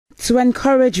To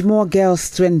encourage more girls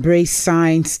to embrace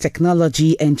science,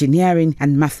 technology, engineering,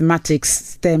 and mathematics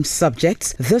STEM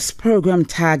subjects, this program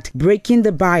tagged Breaking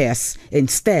the Bias in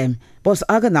STEM was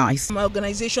organized. My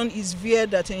organization is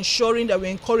geared at ensuring that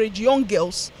we encourage young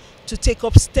girls to take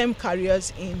up STEM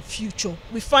careers in future.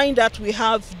 We find that we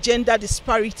have gender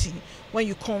disparity when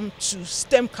you come to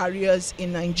STEM careers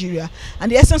in Nigeria.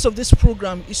 And the essence of this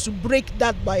program is to break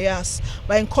that bias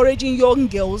by encouraging young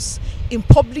girls in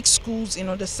public schools in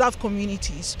underserved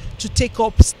communities to take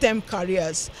up STEM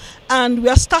careers. And we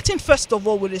are starting first of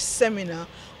all with a seminar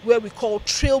where we call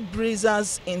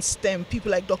Trailblazers in STEM.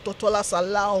 People like Dr. Tola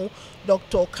Salau,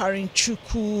 Dr. Karen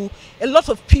Chukwu, a lot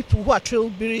of people who are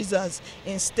trailblazers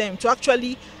in STEM to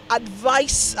actually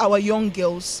advise our young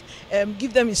girls,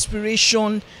 give them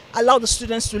inspiration, allow the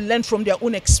students to learn from their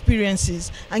own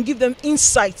experiences and give them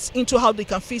insights into how they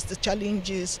can face the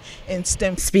challenges in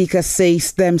STEM. Speakers say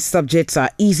STEM subjects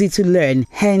are easy to learn,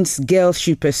 hence girls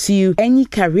should pursue any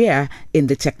career in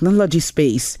the technology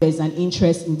space. There's an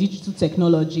interest in digital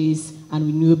technologies and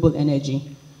renewable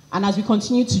energy. And as we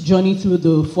continue to journey through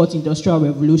the fourth industrial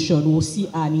revolution, we'll see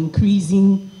an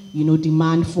increasing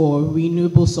demand for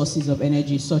renewable sources of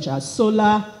energy such as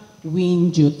solar,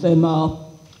 wind, geothermal.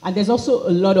 And there's also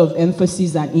a lot of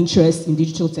emphasis and interest in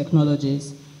digital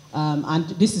technologies. And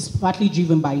this is partly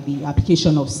driven by the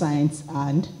application of science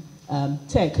and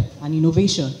tech and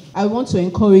innovation. I want to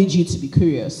encourage you to be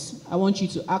curious. I want you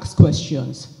to ask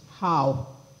questions. How?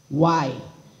 Why?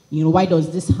 Why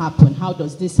does this happen? How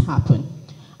does this happen?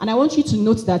 And I want you to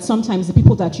note that sometimes the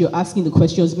people that you're asking the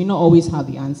questions may not always have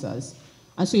the answers.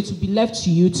 And so it will be left to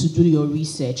you to do your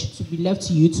research, it will be left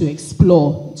to you to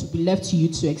explore, it will be left to you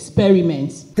to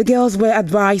experiment. The girls were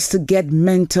advised to get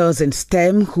mentors in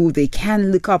STEM who they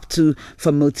can look up to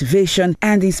for motivation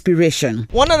and inspiration.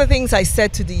 One of the things I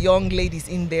said to the young ladies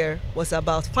in there was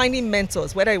about finding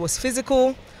mentors, whether it was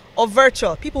physical or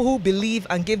virtual, people who believe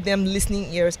and give them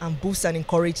listening ears and boost and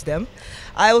encourage them.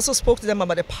 I also spoke to them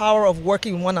about the power of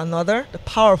working with one another, the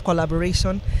power of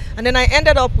collaboration. And then I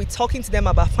ended up with talking to them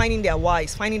about finding their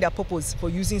whys, finding their purpose for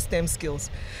using STEM skills.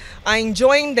 I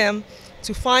enjoined them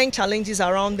to find challenges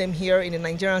around them here in the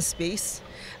Nigerian space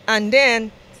and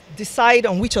then decide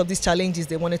on which of these challenges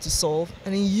they wanted to solve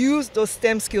and then use those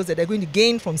STEM skills that they're going to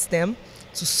gain from STEM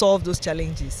to solve those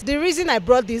challenges. The reason I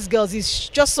brought these girls is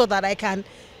just so that I can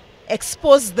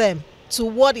expose them to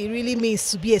what it really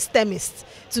means to be a STEMist,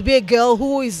 to be a girl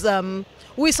who is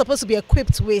supposed to be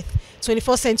equipped with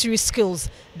 21st century skills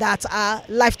that are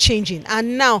life-changing.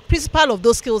 And now, principal of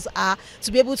those skills are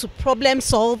to be able to problem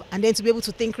solve and then to be able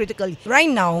to think critically. Right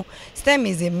now, STEM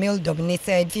is a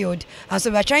male-dominated field, and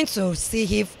so we're trying to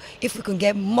see if we can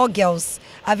get more girls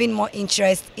having more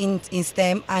interest in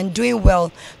STEM and doing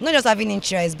well. Not just having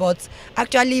interest, but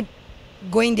actually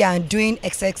going there and doing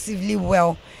excessively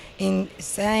well in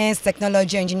science,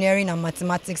 technology, engineering, and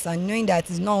mathematics, and knowing that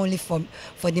it's not only for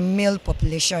the male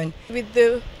population. With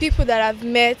the people that I've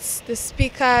met, the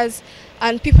speakers,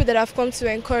 and people that have come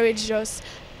to encourage us,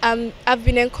 I've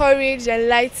been encouraged,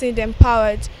 enlightened,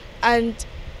 empowered, and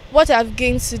what I've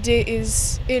gained today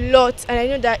is a lot, and I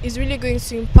know that it's really going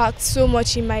to impact so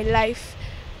much in my life.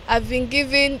 I've been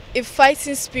given a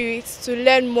fighting spirit to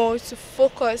learn more, to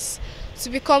focus, to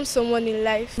become someone in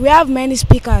life. We have many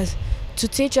speakers to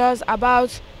teach us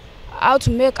about how to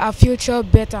make our future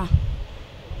better.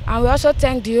 And we also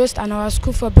thank the host and our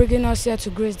school for bringing us here to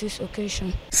grace this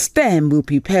occasion. STEM will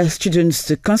prepare students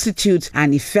to constitute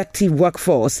an effective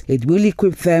workforce. It will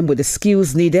equip them with the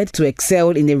skills needed to excel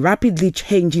in a rapidly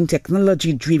changing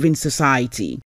technology-driven society.